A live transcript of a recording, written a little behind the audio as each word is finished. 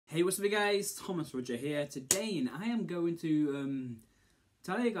Hey, what's up guys, Thomas Roger here. Today I am going to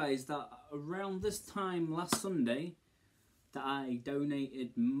tell you guys that around this time last Sunday that I donated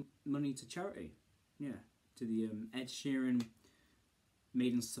money to charity. Yeah, to the Ed Sheeran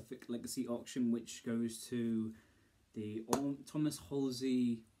Made in Suffolk Legacy Auction, which goes to the Thomas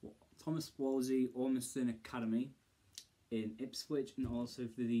Wolsey Ormiston Academy in Ipswich, and also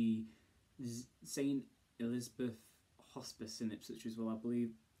for the St Elizabeth Hospice in Ipswich as well, I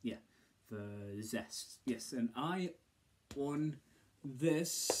believe. Yeah, for Zest. Yes, and I won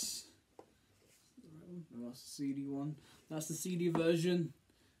this. That's the CD one. That's the CD version.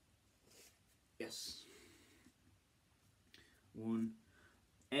 Yes. Won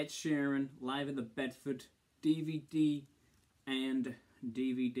Ed Sheeran Live at the Bedford DVD and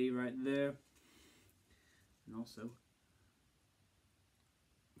DVD right there. And also,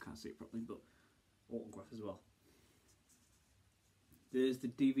 I can't see it properly, but autograph as well. There's the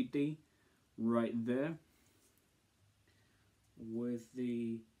DVD right there with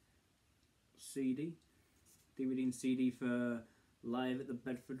the CD, DVD and CD for Live at the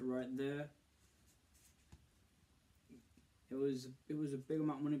Bedford right there. It was a big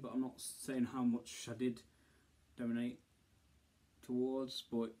amount of money, but I'm not saying how much I did donate towards,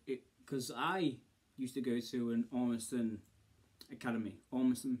 but because I used to go to an Ormiston Academy.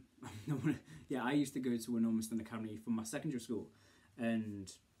 Yeah, I used to go to an Ormiston Academy for my secondary school.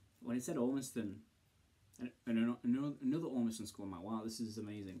 And when it said Ormiston, and another Ormiston school, I'm like, wow, this is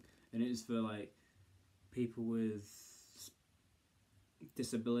amazing. And it was for like people with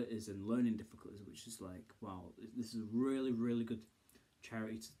disabilities and learning difficulties, which is like, wow, this is a really, really good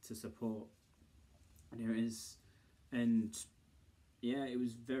charity to support. And here it is. And yeah, it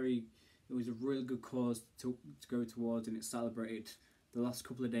was a really good cause to go towards, and it celebrated the last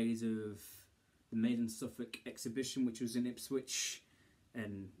couple of days of the Made in Suffolk exhibition, which was in Ipswich.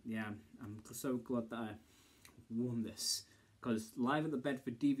 And yeah, I'm so glad that I won this, because Live at the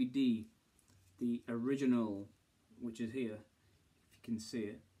Bedford DVD, the original, which is here, if you can see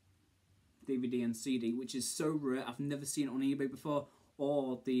it, DVD and CD, which is so rare, I've never seen it on eBay before,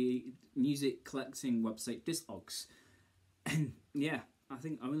 or the music collecting website Discogs. And yeah, I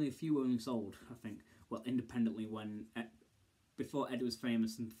think only a few only sold, I think, well, independently, when before Ed was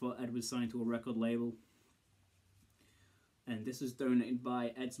famous and before Ed was signed to a record label. And this was donated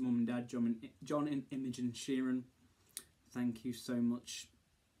by Ed's mum and dad, John and Imogen Sheeran. Thank you so much.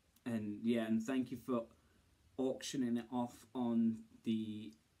 And yeah, and thank you for auctioning it off on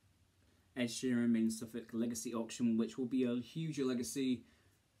the Ed Sheeran Made in Suffolk Legacy Auction, which will be a huge legacy,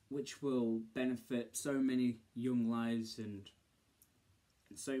 which will benefit so many young lives and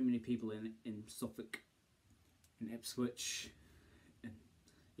so many people in Suffolk, in Ipswich. And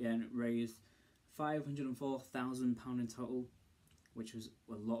yeah, and it raised £504,000 in total, which was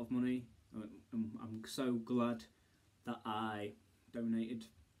a lot of money. I'm so glad that I donated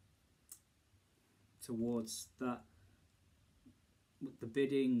towards that. The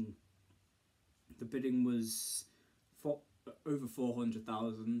bidding was over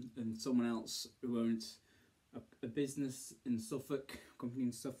 400,000, and someone else who owned a business in Suffolk, company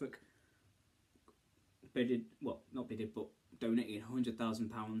in Suffolk, bidded, well, not bidded, but donated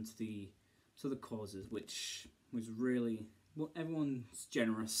 £100,000 to the causes, which was really, well, everyone's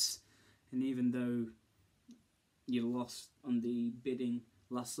generous. And even though you lost on the bidding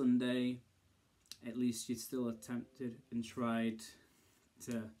last Sunday, at least you still attempted and tried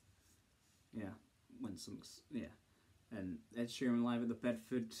to, yeah, win some, yeah. And Ed Sheeran Live at the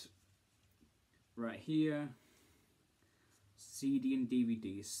Bedford right here, CD and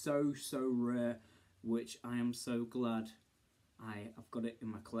DVD, so rare, which I am so glad I've got it in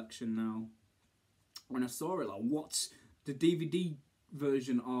my collection now. When I saw it, like, what's the DVD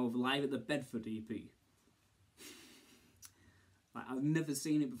version of Live at the Bedford EP? Like, I've never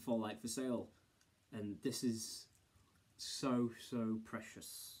seen it before, like, for sale, and this is so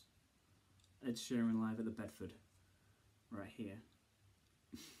precious. Ed Sheeran Live at the Bedford, right here.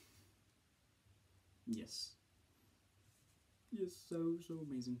 Yes, so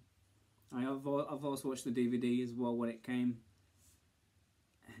amazing. I've also watched the DVD as well when it came,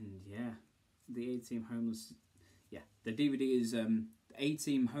 and yeah. The A-Team Homeless, yeah, the DVD is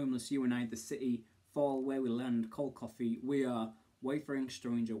A-Team Homeless, You and I, The City, Fall, Where We Land, Cold Coffee, We Are, Wayfaring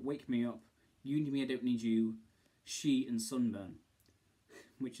Stranger, Wake Me Up, You Need Me, I Don't Need You, She, and Sunburn,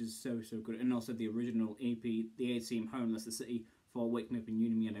 which is so good. And also the original EP, the A-Team Homeless, The City, Fall, Wake Me Up, and You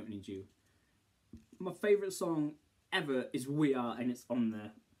Need Me, I Don't Need You. My favourite song ever is We Are, and it's on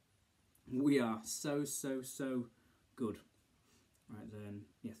there. We Are, so good. Right then,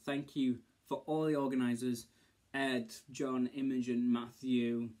 yeah, thank you for all the organisers, Ed, John, Imogen,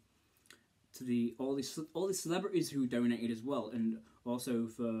 Matthew, to all the celebrities who donated as well, and also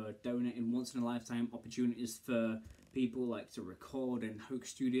for donating once in a lifetime opportunities for people like to record in Hoke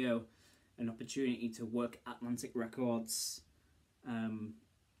Studio, an opportunity to work at Atlantic Records, and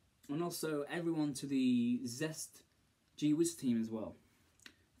also everyone to the Zest Gee Whiz team as well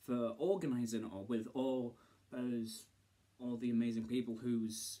for organising it all with all the amazing people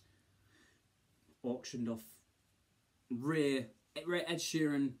who's auctioned off rare Ed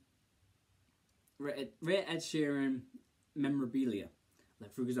Sheeran memorabilia.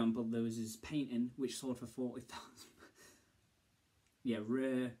 Like, for example, there was his painting which sold for 40,000. Yeah,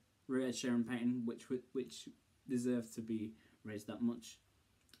 rare Ed Sheeran painting which deserved to be raised that much.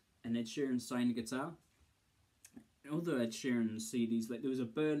 And Ed Sheeran signed a guitar. And other Ed Sheeran CDs, like there was a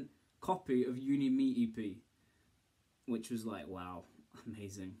burnt copy of Uni Me EP, which was like, wow,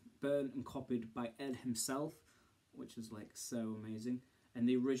 amazing. Burnt and copied by Ed himself, which was like so amazing. And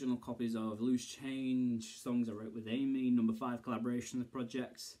the original copies of Loose Change, songs I wrote with Amy, number 5 collaboration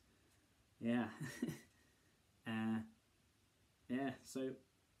projects. Yeah. Yeah, so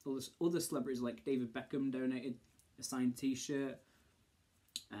all this other celebrities like David Beckham donated a signed t-shirt.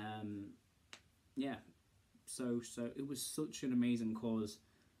 Yeah, so it was such an amazing cause.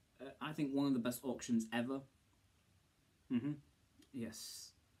 I think one of the best auctions ever.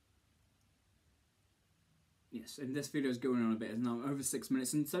 Yes, and this video is going on a bit. It's now over 6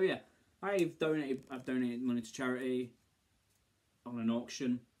 minutes, and so yeah, I've donated money to charity on an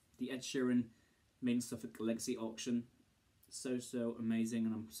auction, the Ed Sheeran Main Suffolk Legacy auction. So amazing,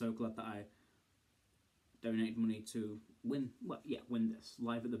 and I'm so glad that I donated money to win this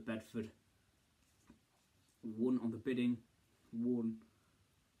live at the Bedford. Won on the bidding, won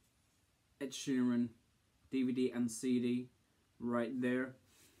Ed Sheeran DVD and CD right there.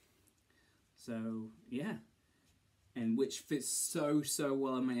 So yeah, and which fits so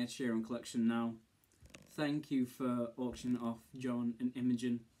well in my Ed Sheeran collection now. Thank you for auctioning off John and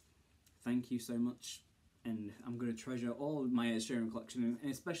Imogen. Thank you so much, and I'm going to treasure all of my Ed Sheeran collection,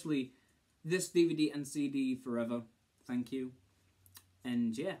 and especially this DVD and CD forever. Thank you,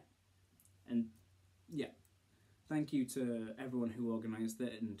 and yeah, thank you to everyone who organised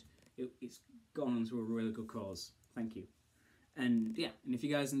it, and it's gone on to a really good cause. Thank you. And yeah, and if you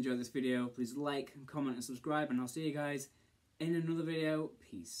guys enjoyed this video, please like, comment and subscribe, and I'll see you guys in another video.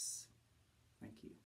 Peace.